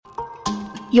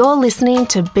You're listening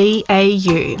to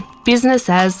BAU, Business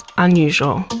as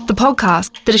Unusual, the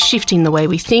podcast that is shifting the way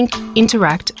we think,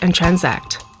 interact and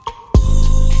transact.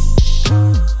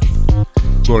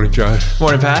 Morning, Joe.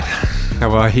 Morning, Pat.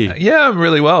 How are you? Yeah, I'm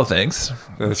really well, thanks.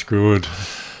 That's good.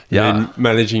 Yeah. Been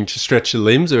managing to stretch your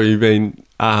limbs, or you've been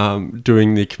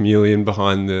doing the chameleon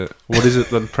behind the, what is it,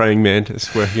 the praying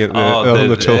mantis working at on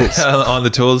the tools? On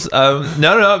the tools.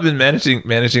 No, I've been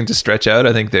managing to stretch out.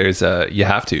 I think there's you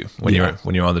have to when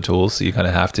you're on the tools. So you kind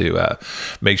of have to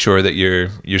make sure that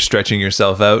you're stretching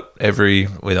yourself out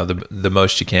the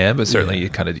most you can. But certainly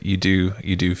you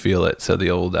do feel it. So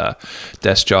the old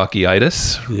desk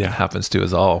jockey-itis happens to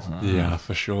us all. Yeah,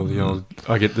 for sure. The old,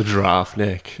 I get the giraffe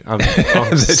neck. I'm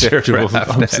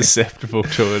susceptible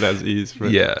to it as is.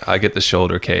 Yeah, I get the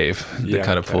shoulder cave that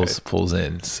kind of pulls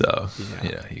in. So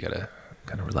you gotta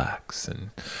kind of relax and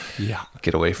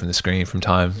get away from the screen from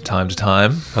time to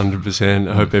time.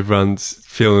 100%. I hope everyone's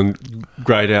feeling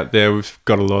great out there. We've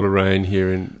got a lot of rain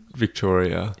here in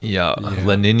Victoria.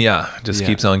 La Nina just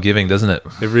keeps on giving, doesn't it?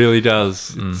 It really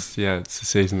does. It's the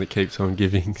season that keeps on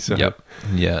giving. So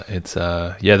it's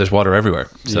there's water everywhere.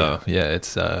 So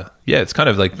it's kind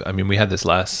of like, I mean, we've had this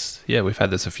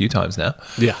a few times now.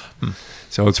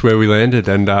 So it's where we landed,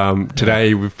 and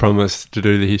today we've promised to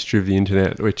do the history of the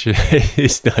internet, which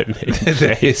is no mean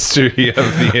the history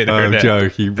of the internet. I'm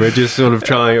joking. We're just sort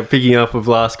of picking up of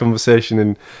last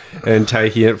conversation and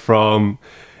taking it from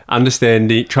trying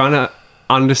to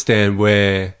understand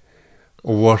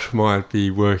what might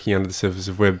be working under the surface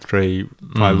of Web3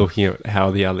 by looking at how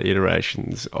the other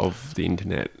iterations of the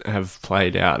internet have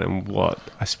played out and what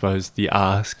I suppose the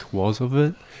ask was of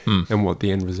it and what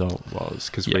the end result was.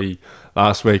 Because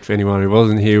last week, for anyone who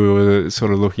wasn't here, we were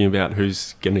sort of looking about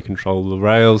who's going to control the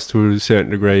rails to a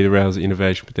certain degree, the rails of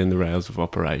innovation, but then the rails of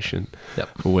operation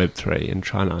for Web3, and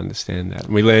trying to understand that.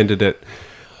 And we landed at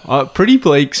a pretty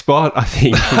bleak spot, I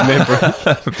think,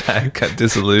 remember. Got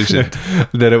disillusioned.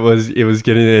 That it was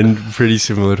getting to end pretty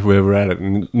similar to where we're at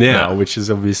it now, which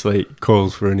is obviously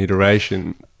calls for an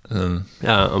iteration. And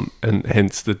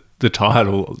hence the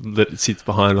title that sits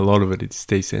behind a lot of it is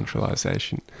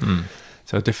decentralization.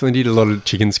 So I definitely did a lot of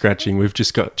chicken scratching. We've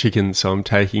just got chickens, so I'm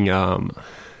taking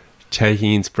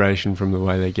inspiration from the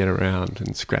way they get around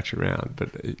and scratch around,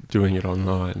 but doing it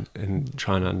online and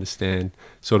trying to understand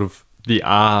sort of the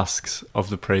asks of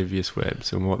the previous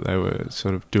webs and what they were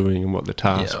sort of doing and what the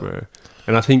tasks were.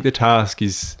 And I think the task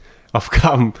is, I've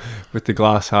come with the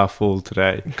glass half full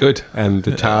today. Good. And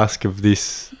the task of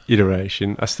this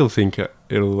iteration, I still think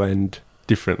it'll end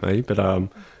differently, but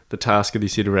the task of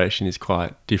this iteration is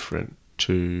quite different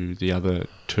to the other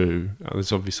two.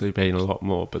 There's obviously been a lot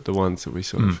more, but the ones that we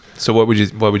sort of... So what would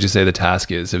you say the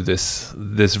task is of this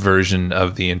version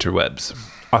of the interwebs?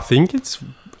 I think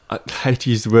I hate to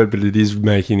use the word, but it is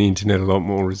making the internet a lot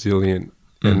more resilient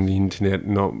and the internet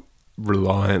not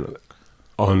reliant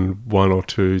on 1 or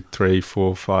 2, 3,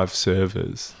 4, 5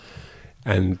 servers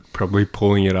and probably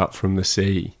pulling it up from the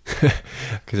sea.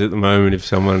 Because at the moment, if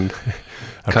someone...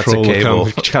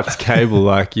 cuts cable,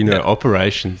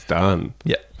 operation's done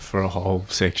for a whole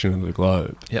section of the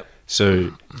globe.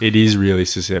 So it is really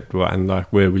susceptible, and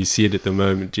like where we sit at the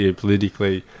moment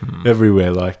geopolitically,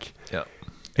 everywhere,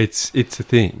 it's a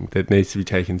thing that needs to be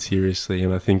taken seriously.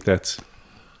 And I think that's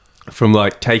from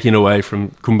taking away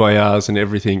from kumbayas and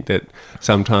everything that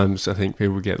sometimes I think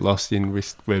people get lost in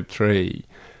with Web3,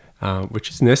 which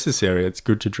is necessary. It's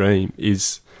good to dream.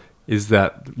 Is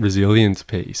that resilience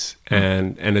piece,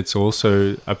 and it's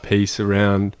also a piece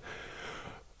around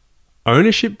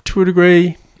ownership to a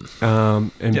degree,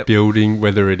 and building,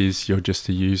 whether it is you're just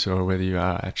a user or whether you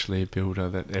are actually a builder,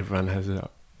 that everyone has a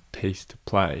piece to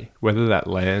play. Whether that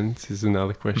lands is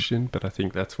another question, but I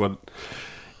think that's what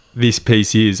this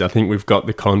piece is. I think we've got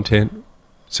the content.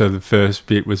 So the first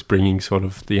bit was bringing sort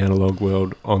of the analog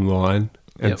world online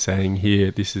and saying,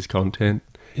 here, this is content.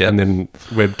 And then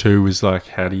Web 2 was like,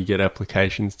 how do you get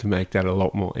applications to make that a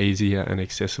lot more easier and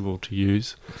accessible to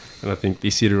use? And I think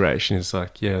this iteration is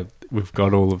like, we've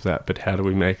got all of that, but how do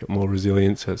we make it more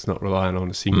resilient so it's not relying on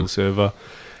a single server?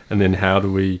 And then how do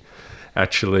we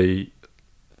actually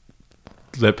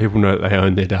let people know that they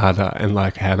own their data, and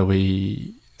how do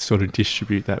we sort of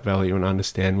distribute that value and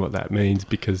understand what that means?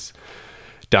 Because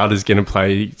data is going to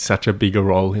play such a bigger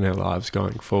role in our lives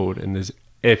going forward, and there's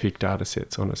epic data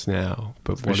sets on us now,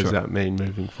 but what does that mean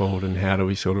moving forward, and how do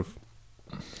we sort of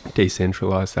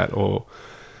decentralize that or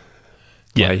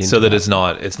so that it's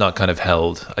not kind of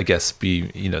held, I guess,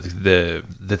 the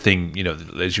thing,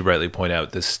 as you rightly point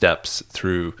out, the steps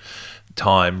through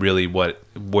time, really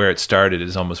where it started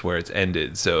is almost where it's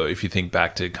ended. So if you think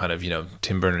back to kind of,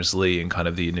 Tim Berners-Lee and kind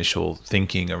of the initial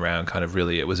thinking around kind of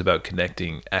really, it was about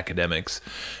connecting academics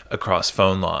across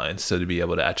phone lines, so to be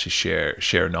able to actually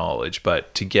share knowledge.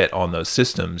 But to get on those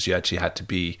systems, you actually had to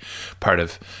be part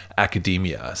of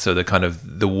academia. So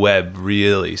the web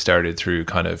really started through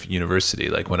kind of university.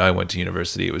 Like when I went to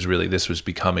university, it was really, this was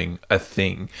becoming a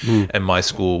thing, and my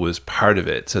school was part of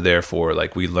it. So therefore,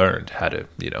 like, we learned how to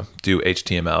do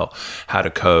HTML, how to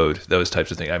code, those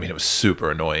types of things. I mean, it was super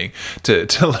annoying to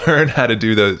learn how to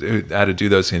do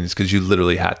those things, because you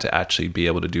literally had to actually be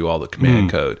able to do all the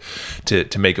command code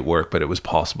to make it work, but it was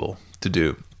possible to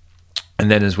do. And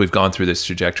then as we've gone through this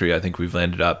trajectory, I think we've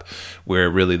landed up where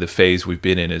really the phase we've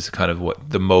been in is kind of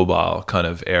what the mobile kind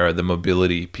of era, the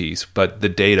mobility piece, but the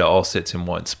data all sits in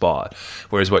one spot.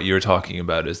 Whereas what you're talking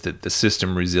about is that the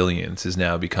system resilience is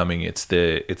now becoming, it's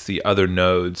the other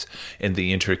nodes and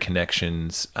the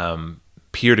interconnections,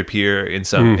 peer-to-peer in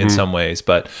some ways,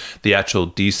 but the actual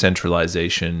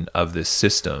decentralization of this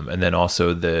system, and then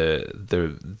also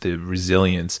the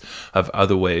resilience of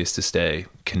other ways to stay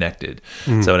connected.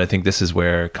 So, and I think this is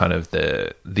where kind of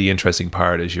the interesting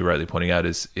part, as you're rightly pointing out,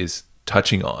 is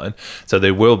touching on. So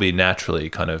there will be naturally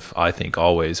kind of, I think,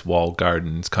 always walled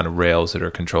gardens, kind of rails that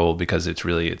are controlled, because it's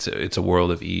really, it's a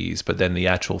world of ease. But then the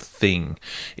actual thing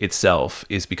itself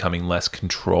is becoming less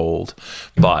controlled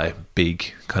by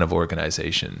big kind of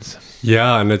organizations.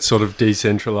 Yeah, and it's sort of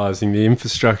decentralizing the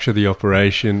infrastructure, the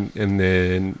operation, and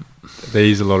then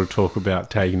there's a lot of talk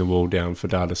about taking the wall down for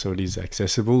data so it is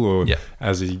accessible, or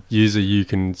as a user you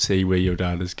can see where your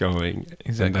data's going.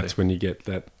 Exactly. And that's when you get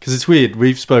that. Because it's weird,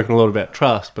 we've spoken a lot about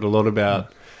trust, but a lot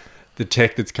about the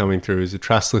tech that's coming through is a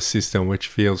trustless system, which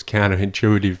feels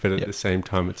counterintuitive, but at the same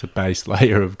time it's a base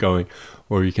layer of going,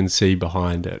 or you can see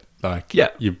behind it. Like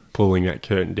you're pulling that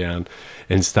curtain down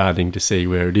and starting to see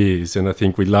where it is. And I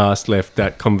think we last left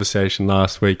that conversation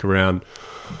last week around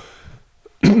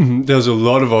there was a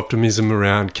lot of optimism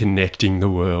around connecting the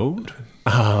world,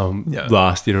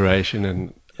 last iteration,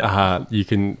 and you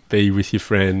can be with your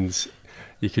friends,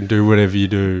 you can do whatever you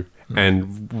do.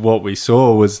 And what we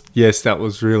saw was, yes, that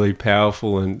was really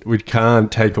powerful, and we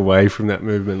can't take away from that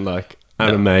movement like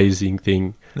an amazing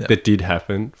thing that did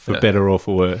happen, for better or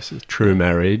for worse. It's true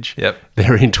marriage.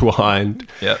 They're entwined.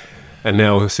 And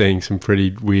now we're seeing some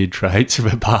pretty weird traits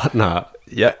of a partner.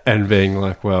 And being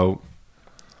like, well,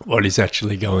 what is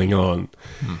actually going on,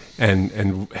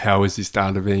 and how is this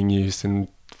data being used, and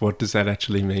what does that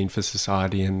actually mean for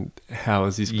society, and how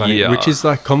is this playing? Which is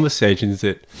like conversations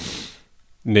that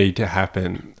need to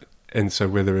happen. And so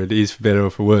whether it is for better or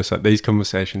for worse, like these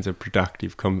conversations are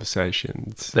productive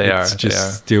conversations. It's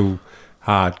just still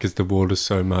hard because the water's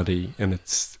so muddy, and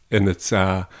it's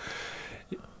a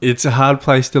hard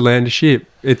place to land a ship.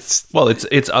 It's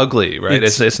ugly, right?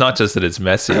 It's not just that it's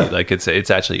messy, like it's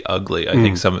actually ugly. I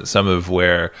think some of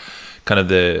where kind of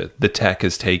the tech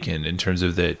has taken in terms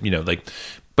of the,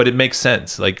 but it makes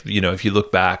sense. Like, if you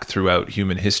look back throughout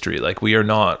human history, like, we are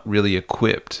not really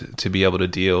equipped to be able to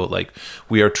deal, like,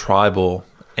 we are tribal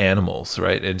animals,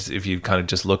 right? And if you kind of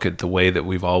just look at the way that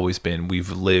we've always been, we've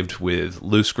lived with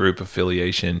loose group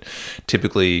affiliation.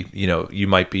 Typically, you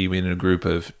might be in a group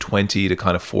of 20 to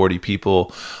kind of 40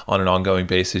 people on an ongoing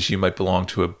basis. You might belong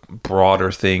to a broader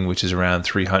thing, which is around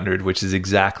 300, which is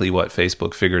exactly what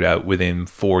Facebook figured out within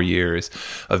 4 years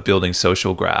of building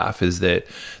social graph, is that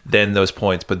then those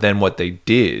points, but then what they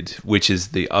did, which is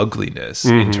the ugliness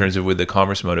in terms of with the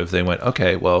commerce motive, they went,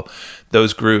 okay, well,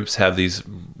 those groups have these,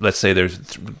 let's say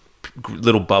there's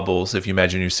little bubbles. If you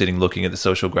imagine you're sitting looking at the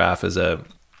social graph as a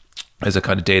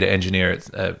kind of data engineer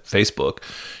at Facebook,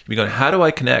 you're going, how do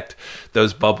I connect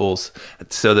those bubbles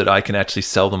so that I can actually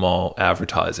sell them all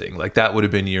advertising? Like, that would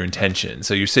have been your intention.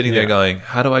 So you're sitting there going,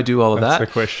 how do I do all of that? That's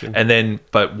the question. And then,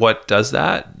 but what does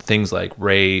that? Things like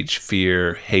rage,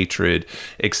 fear, hatred,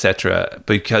 etc.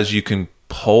 Because you can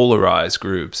polarize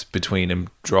groups between and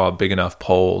draw big enough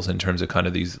poles in terms of kind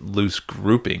of these loose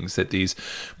groupings that these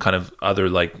kind of other,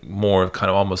 like, more kind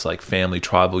of almost like family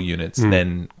tribal units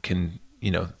then can,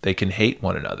 they can hate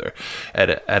one another at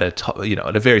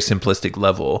a very simplistic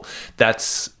level.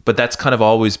 That's kind of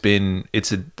always been,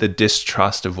 the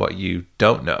distrust of what you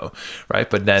don't know, right?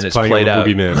 But then it's played out,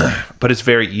 but it's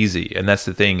very easy. And that's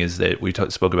the thing, is that we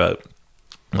spoke about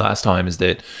last time, is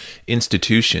that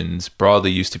institutions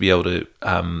broadly used to be able to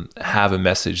have a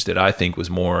message that I think was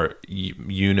more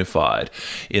unified,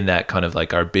 in that kind of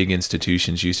like our big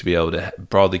institutions used to be able to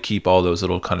broadly keep all those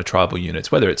little kind of tribal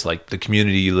units, whether it's like the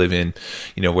community you live in,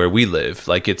 where we live,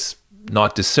 like it's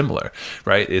not dissimilar,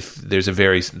 right? If there's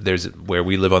where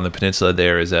we live on the peninsula,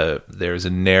 there is a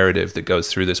narrative that goes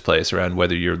through this place around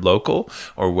whether you're local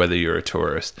or whether you're a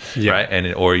tourist, right?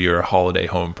 And or you're a holiday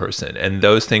home person, and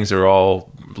those things are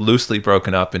all loosely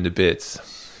broken up into bits.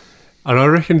 And I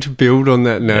reckon to build on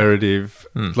that narrative,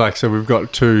 like, so we've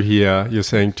got 2 here, you're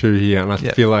saying 2 here, and I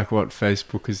feel like what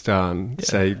Facebook has done,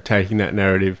 say, taking that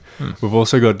narrative, we've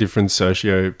also got different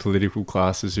socio-political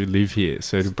classes who live here.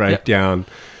 So to break down,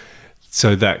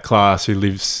 so that class who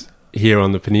lives here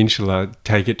on the peninsula,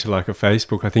 take it to like a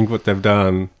Facebook, I think what they've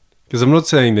done, because I'm not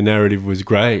saying the narrative was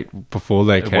great before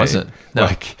they came. It wasn't, no.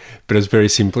 But it was very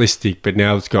simplistic, but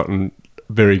now it's gotten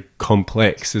very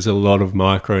complex. There's a lot of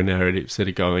micro narratives that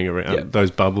are going around,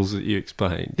 those bubbles that you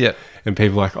explained. Yeah. And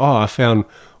people are like, oh, I found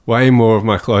way more of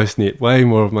my close-knit.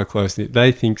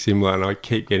 They think similar, and I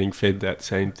keep getting fed that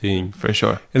same thing. For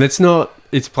sure. And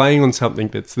it's playing on something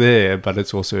that's there, but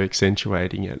it's also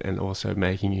accentuating it and also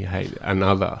making you hate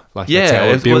another. Like, that's how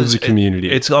it builds a community.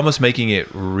 It's almost making it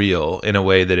real in a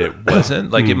way that it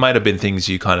wasn't. Like, it might have been things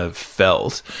you kind of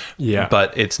felt,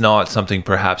 but it's not something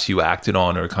perhaps you acted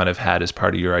on or kind of had as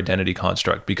part of your identity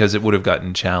construct, because it would have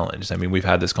gotten challenged. I mean, we've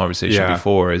had this conversation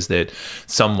before, is that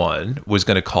someone was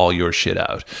going to call your shit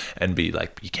out and be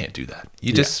like, you can't do that.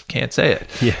 You just can't say it.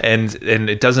 Yeah. And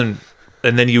it doesn't.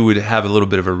 And then you would have a little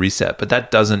bit of a reset, but that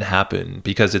doesn't happen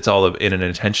because it's all in an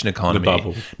attention economy. The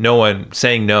bubble. No one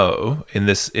saying no in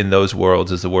those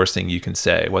worlds is the worst thing you can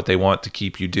say. What they want to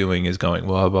keep you doing is going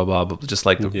blah blah blah, blah, just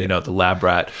like the lab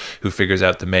rat who figures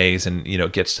out the maze and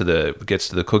gets to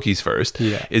the cookies first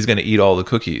is going to eat all the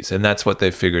cookies, and that's what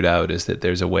they've figured out, is that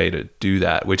there's a way to do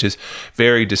that, which is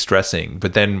very distressing.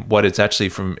 But then what it's actually,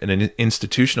 from an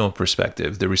institutional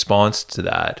perspective, the response to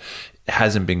that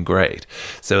hasn't been great.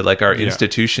 So like our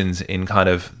institutions in kind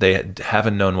of, they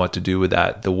haven't known what to do with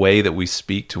that. The way that we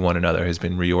speak to one another has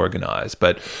been reorganized.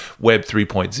 But Web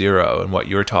 3.0 and what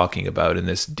you're talking about in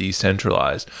this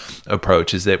decentralized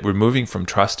approach is that we're moving from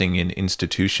trusting in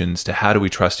institutions to how do we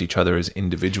trust each other as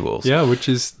individuals. Yeah, which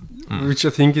I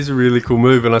think is a really cool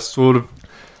move. And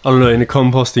I don't know, in a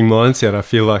composting mindset, I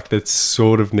feel like that's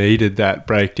sort of needed, that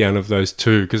breakdown of those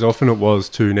two, because often it was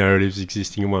 2 narratives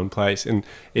existing in one place. And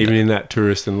even in that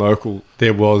tourist and local,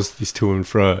 there was this to and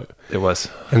fro. It was.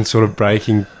 And sort of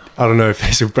breaking, I don't know if they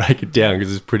should break it down,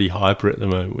 because it's pretty hyper at the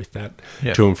moment with that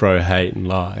to and fro, hate and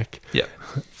like. Yeah.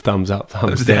 Thumbs up,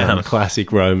 thumbs down,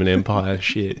 classic Roman Empire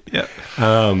shit. Yeah,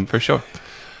 for sure.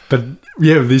 But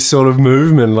yeah, this sort of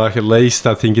movement, like, at least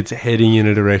I think it's heading in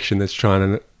a direction that's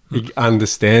trying to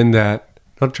understand that,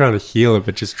 not trying to heal it,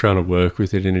 but just trying to work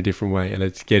with it in a different way. And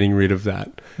it's getting rid of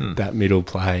that middle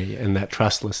play, and that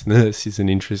trustlessness is an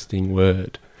interesting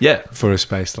word. Yeah, for a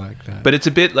space like that. But it's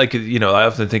a bit like, I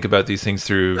often think about these things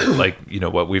through, like,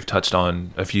 what we've touched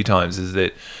on a few times, is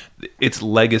that it's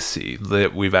legacy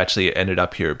that we've actually ended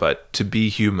up here. But to be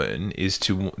human is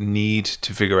to need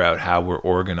to figure out how we're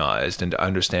organized and to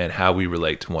understand how we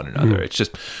relate to one another. It's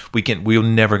just, we're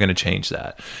never going to change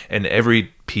that. And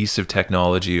every piece of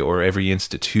technology or every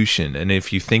institution, and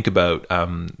if you think about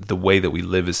the way that we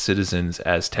live as citizens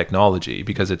as technology,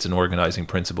 because it's an organizing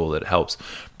principle that helps,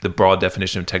 the broad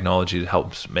definition of technology that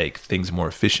helps make things more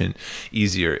efficient,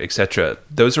 easier, etc.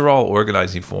 Those are all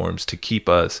organizing forms to keep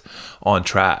us on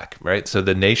track, right? So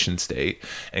the nation state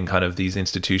and kind of these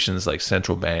institutions like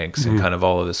central banks and kind of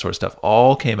all of this sort of stuff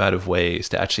all came out of ways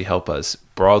to actually help us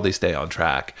broadly stay on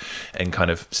track and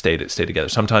kind of stay together.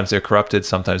 Sometimes they're corrupted,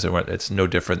 sometimes they weren't. It's no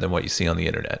different than what you see on the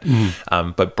internet.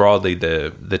 But broadly,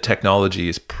 the technology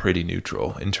is pretty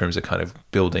neutral in terms of kind of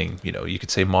building, you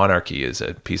could say monarchy is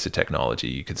a piece of technology.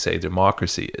 You could say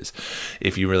democracy is,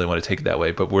 if you really want to take it that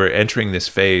way. But we're entering this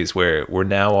phase where we're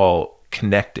now all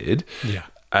connected. Yeah.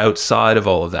 Outside of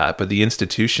all of that, but the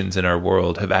institutions in our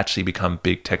world have actually become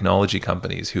big technology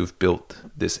companies who've built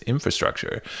this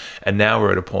infrastructure. And now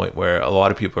we're at a point where a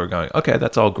lot of people are going, okay,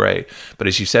 that's all great. But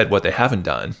as you said, what they haven't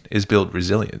done is build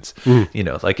resilience.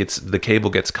 Like it's the cable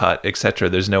gets cut, etc.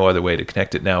 There's no other way to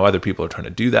connect it now. Other people are trying to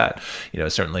do that.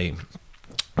 Certainly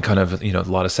kind of, a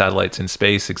lot of satellites in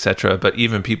space, etc. But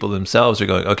even people themselves are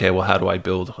going, okay, well, how do I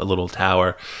build a little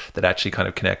tower that actually kind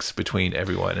of connects between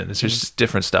everyone? And it's just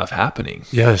different stuff happening.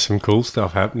 Yeah, there's some cool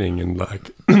stuff happening. And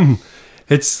like,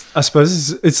 I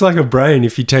suppose it's like a brain.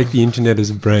 If you take the internet as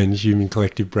a brain, a human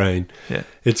collective brain,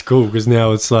 it's cool, because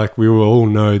now it's like we were all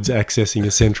nodes accessing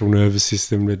a central nervous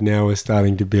system, but now we're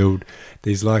starting to build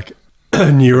these like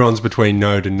neurons between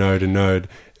node and node and node,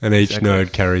 and each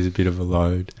node carries a bit of a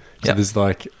load. So there's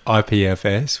like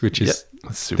IPFS, which is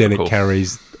then cool. It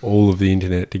carries all of the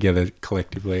internet together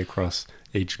collectively across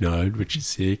each node, which is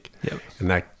sick. Yep. And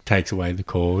that takes away the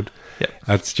cord. Yep.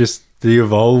 That's just the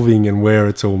evolving and where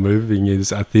it's all moving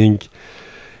is, I think,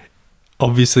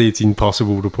 obviously it's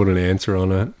impossible to put an answer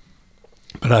on it.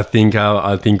 But I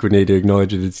think we need to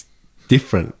acknowledge that it's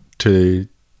different to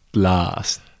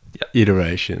last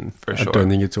iteration. For sure. I don't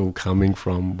think it's all coming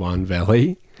from one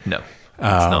valley. No, it's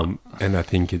not. And I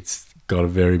think it's got a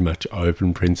very much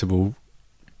open principle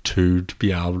to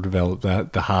be able to develop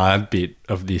that. The hard bit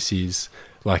of this is,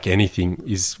 like anything,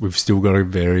 is we've still got a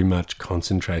very much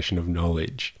concentration of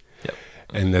knowledge. Yep.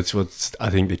 And that's what's, I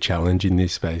think, the challenge in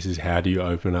this space is how do you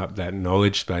open up that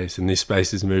knowledge space? And this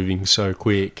space is moving so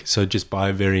quick. So just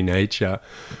by very nature,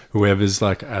 whoever's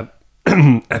like at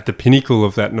the pinnacle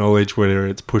of that knowledge, whether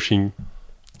it's pushing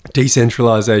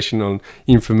decentralization on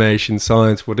information,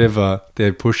 science, whatever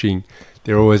they're pushing,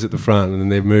 they're always at the front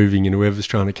and they're moving, and whoever's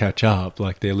trying to catch up,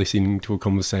 like they're listening to a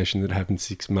conversation that happened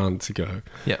 6 months ago.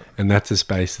 Yeah. And that's a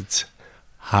space that's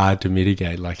hard to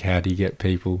mitigate. Like, how do you get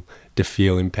people to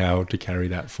feel empowered to carry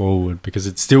that forward? Because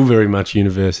it's still very much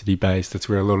university based. That's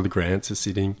where a lot of the grants are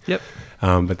sitting. Yep.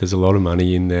 But there's a lot of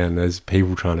money in there, and there's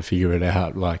people trying to figure it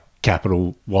out, like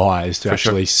capital wise, to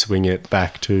actually swing it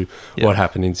back to what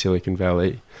happened in Silicon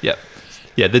Valley. Yeah.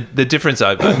 Yeah, the difference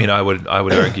I would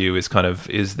argue is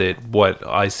that what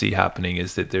I see happening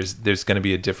is that there's going to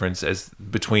be a difference as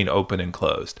between open and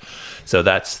closed. So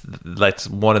that's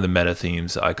one of the meta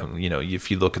themes.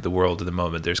 If you look at the world at the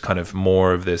moment, there's kind of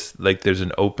more of this, like there's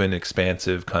an open,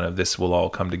 expansive kind of this will all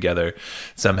come together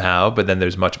somehow, but then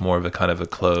there's much more of a kind of a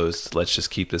closed, let's just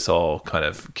keep this all kind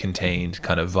of contained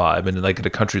kind of vibe. And like at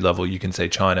a country level, you can say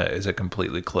China is a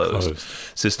completely closed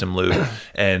system loop,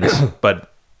 but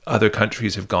other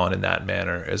countries have gone in that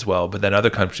manner as well, but then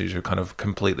other countries are kind of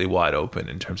completely wide open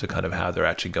in terms of kind of how they're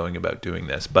actually going about doing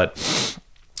this. But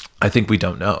I think we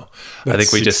don't know. I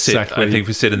think we just sit. I think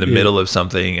we sit in the middle of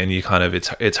something, and you kind of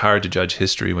it's hard to judge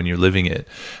history when you're living it.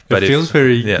 But it feels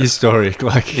very historic.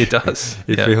 Like it does.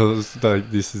 It feels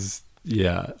like this is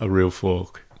a real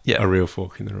fork. Yeah, a real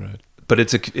fork in the road. But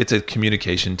it's a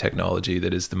communication technology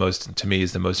that is the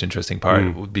most interesting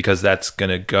part, because that's going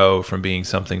to go from being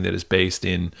something that is based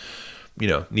in,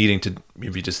 needing to,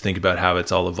 if you just think about how it's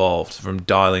all evolved, from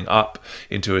dialing up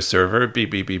into a server,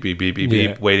 beep, beep, beep, beep, beep, beep,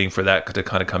 beep, waiting for that to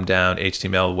kind of come down,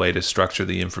 HTML way to structure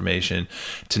the information,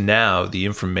 to now the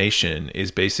information is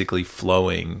basically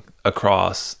flowing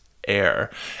across air.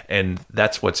 And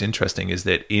that's what's interesting, is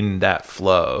that in that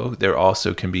flow there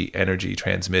also can be energy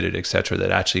transmitted, etc., that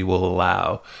actually will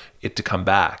allow it to come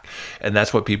back. And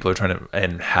that's what people are trying to,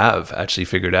 and have actually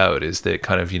figured out, is that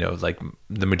kind of, like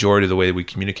the majority of the way that we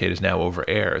communicate is now over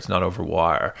air, it's not over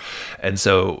wire. And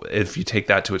so if you take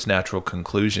that to its natural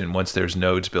conclusion, once there's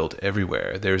nodes built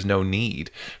everywhere, there's no need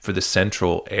for the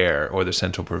central air or the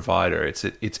central provider.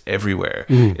 It's everywhere.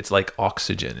 It's like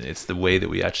oxygen. It's the way that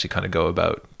we actually kind of go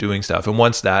about doing stuff. And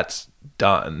once that's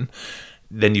done,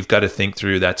 then you've got to think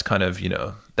through, that's kind of,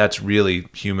 that's really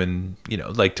human,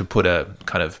 like to put a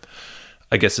kind of,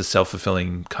 I guess, a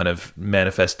self-fulfilling kind of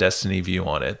manifest destiny view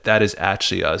on it. That is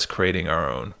actually us creating our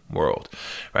own world,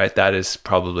 right? That is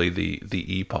probably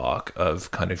the epoch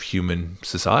of kind of human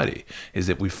society, is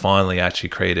that we finally actually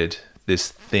created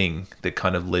this thing that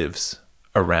kind of lives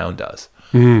around us,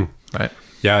 right?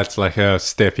 Yeah, it's like a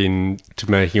step into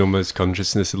making almost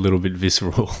consciousness a little bit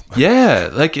visceral. Yeah,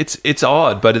 like it's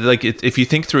odd, but if you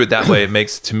think through it that way, it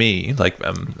makes, to me, like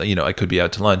I could be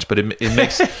out to lunch, but it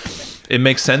makes it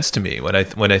makes sense to me when I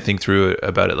think through it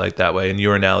about it like that way. And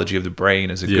your analogy of the brain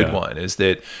is a good one. Is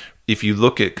that if you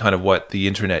look at kind of what the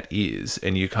internet is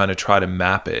and you kind of try to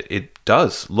map it, it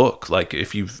does look like,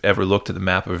 if you've ever looked at the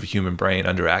map of a human brain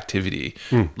under activity,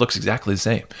 looks exactly the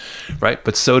same, right?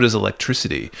 But so does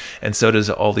electricity, and so does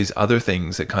all these other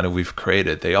things that kind of we've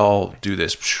created. They all do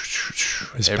this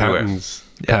everywhere.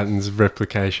 Patterns of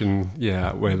replication,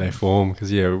 where they form,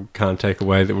 because we can't take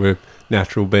away that we're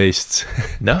natural beasts.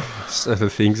 No. So the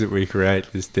things that we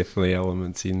create, there's definitely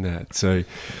elements in that. So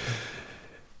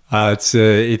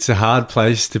it's a hard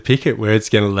place to pick it where it's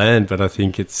going to land, but I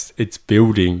think it's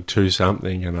building to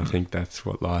something, and I think that's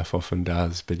what life often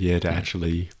does. But to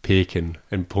actually pick and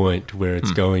point to where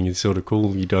it's going is sort of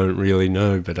cool. You don't really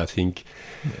know, but I think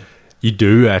you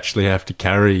do actually have to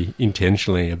carry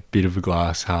intentionally a bit of a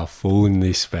glass half full in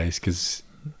this space, because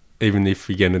even if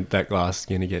that glass is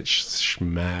going to get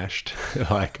smashed,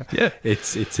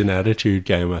 it's an attitude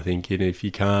game, I think. And if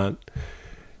you can't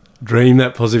dream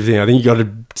that positive thing. I think you got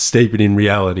to steep it in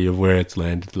reality of where it's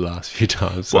landed the last few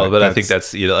times. Well, but I think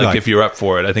that's, you know, like if you're up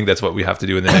for it, I think that's what we have to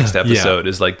do in the next episode.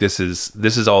 Is like this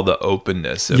is all the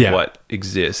openness of what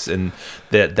exists, and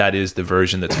that is the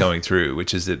version that's going through,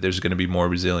 which is that there's going to be more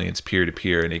resilience peer to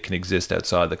peer, and it can exist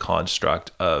outside the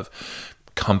construct of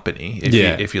company,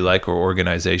 if you like, or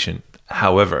organization.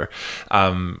 However,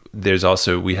 there's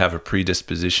also, we have a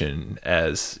predisposition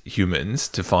as humans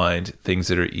to find things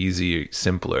that are easier,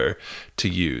 simpler to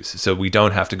use. So we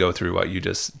don't have to go through what you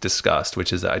just discussed,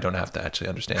 which is that I don't have to actually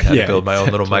understand how to build my own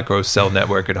little micro cell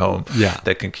network at home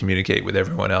that can communicate with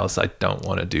everyone else. I don't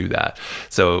want to do that.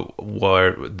 So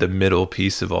where the middle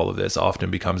piece of all of this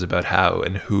often becomes about how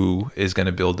and who is going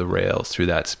to build the rails through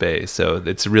that space. So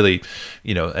it's really,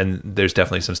 you know, and there's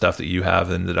definitely some stuff that you have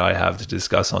and that I have to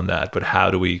discuss on that, but how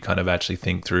do we kind of actually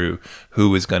think through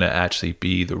who is going to actually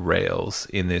be the rails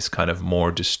in this kind of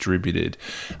more distributed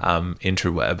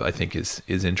interweb, I think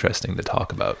is interesting to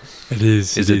talk about. It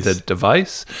is. Is it the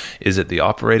device? Is it the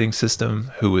operating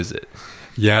system? Who is it?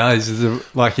 Yeah,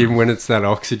 like even when it's that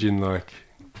oxygen, like,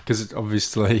 because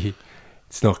obviously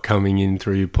it's not coming in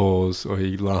through your pores or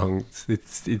your lungs,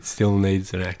 it still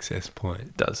needs an access point.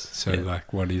 It does. So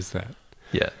like, what is that?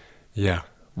 Yeah.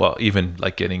 Well, even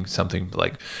like getting something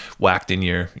like whacked in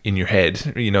your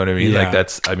head, you know what I mean? Yeah. Like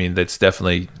that's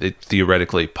definitely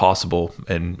theoretically possible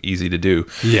and easy to do.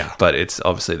 Yeah. But it's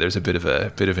obviously there's a bit of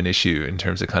an issue in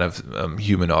terms of kind of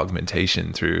human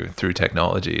augmentation through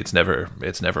technology. It's never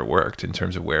worked in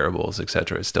terms of wearables,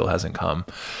 etc. It still hasn't come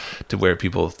to where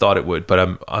people thought it would.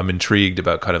 But I'm intrigued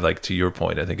about kind of like, to your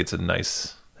point, I think it's a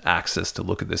nice access to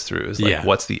look at this through, is like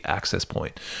what's the access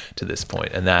point to this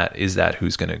point, and that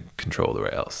who's going to control the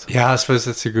rails. I suppose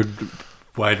that's a good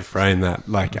way to frame that,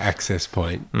 like access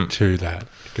point to that,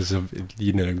 because of,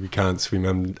 you know, we can't swim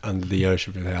under the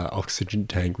ocean without oxygen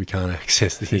tank, we can't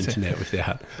access the internet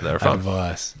without a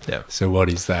device. So what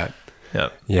is that?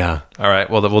 Yeah. All right.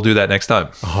 Well, we'll do that next time.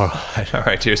 All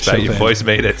right. Cheers, Pat. Your voice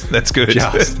made it. That's good.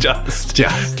 Just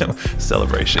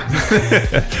celebration. All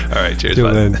right. Cheers,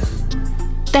 bud.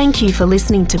 Thank you for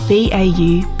listening to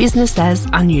BAU Business as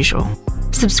Unusual.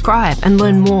 Subscribe and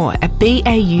learn more at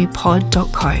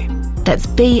baupod.co. That's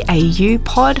baupod.co.